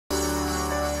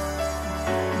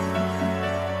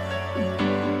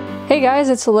Hey guys,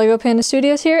 it's the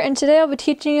LegoPandaStudios here, and today I'll be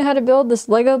teaching you how to build this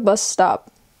Lego bus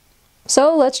stop.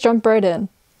 So let's jump right in.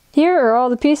 Here are all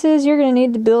the pieces you're going to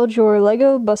need to build your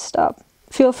Lego bus stop.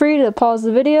 Feel free to pause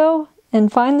the video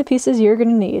and find the pieces you're going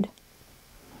to need.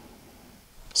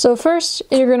 So first,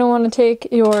 you're going to want to take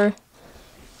your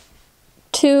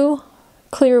 2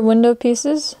 clear window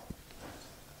pieces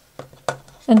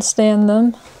and stand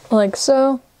them like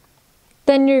so.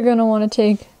 Then you're going to want to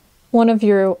take one of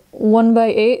your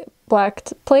 1x8 black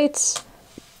plates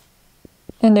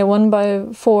and a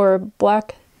 1x4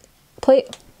 black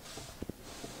plate.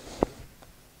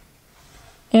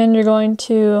 And you're going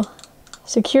to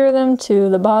secure them to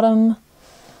the bottom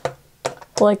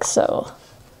like so.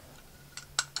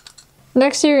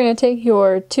 Next, you're going to take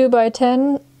your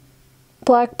 2x10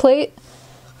 black plate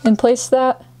and place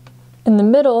that in the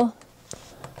middle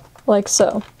like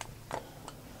so.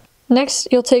 Next,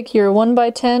 you'll take your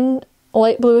 1x10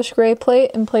 light bluish gray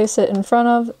plate and place it in front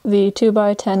of the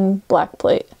 2x10 black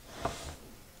plate.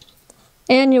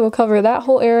 And you will cover that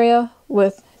whole area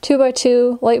with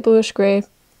 2x2 light bluish gray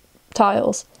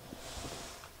tiles.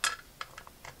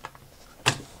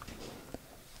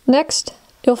 Next,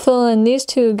 you'll fill in these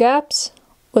 2 gaps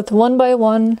with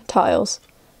 1x1 tiles.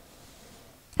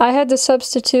 I had to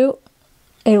substitute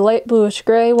a light bluish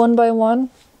gray 1x1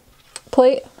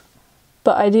 plate,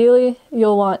 but ideally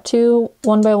you'll want 2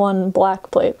 1x1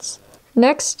 black plates.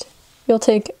 Next, you'll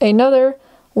take another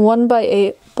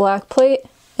 1x8 black plate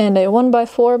and a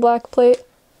 1x4 black plate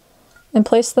and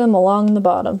place them along the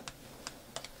bottom.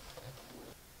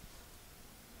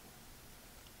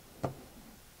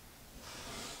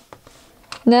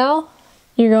 Now,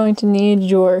 you're going to need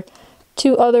your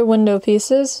 2 other window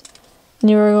pieces, and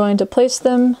you are going to place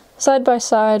them side by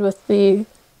side with the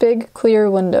big clear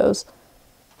windows.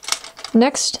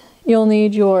 Next, you'll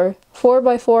need your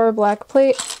 4x4 black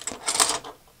plate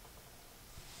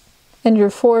and your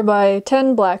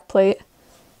 4x10 black plate,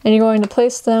 and you're going to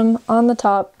place them on the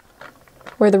top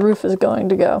where the roof is going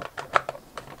to go.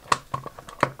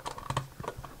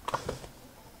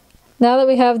 Now that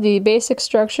we have the basic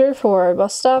structure for our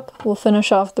bus stop, we'll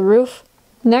finish off the roof.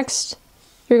 Next,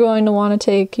 you're going to want to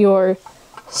take your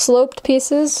sloped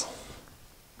pieces,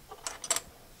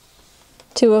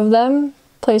 2 of them,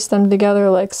 place them together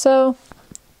like so,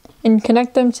 and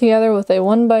connect them together with a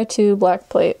 1x2 black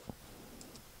plate.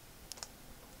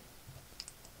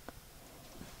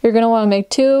 You're going to want to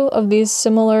make 2 of these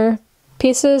similar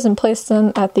pieces and place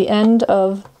them at the end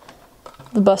of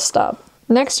the bus stop.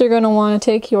 Next, you're going to want to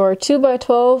take your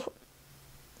 2x12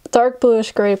 dark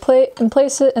bluish gray plate and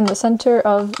place it in the center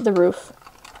of the roof.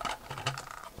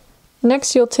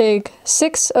 Next, you'll take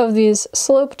 6 of these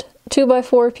sloped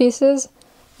 2x4 pieces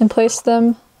and place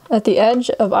them at the edge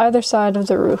of either side of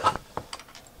the roof.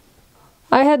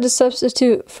 I had to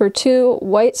substitute for 2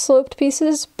 white sloped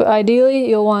pieces, but ideally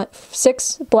you'll want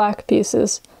 6 black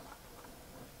pieces.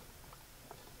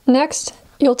 Next,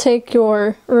 you'll take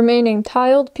your remaining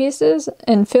tiled pieces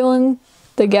and fill in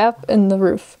the gap in the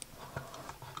roof.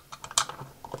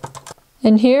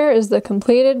 And here is the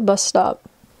completed bus stop.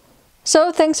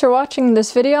 So thanks for watching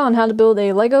this video on how to build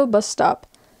a Lego bus stop.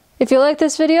 If you like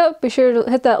this video, be sure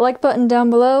to hit that like button down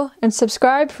below and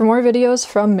subscribe for more videos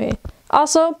from me.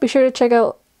 Also, be sure to check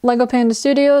out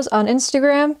LegoPandaStudios on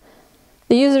Instagram.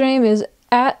 The username is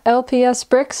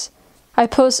 @LPSBricks. I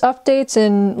post updates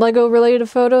and Lego related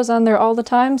photos on there all the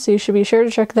time, so you should be sure to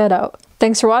check that out.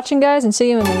 Thanks for watching guys, and see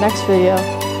you in the next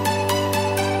video.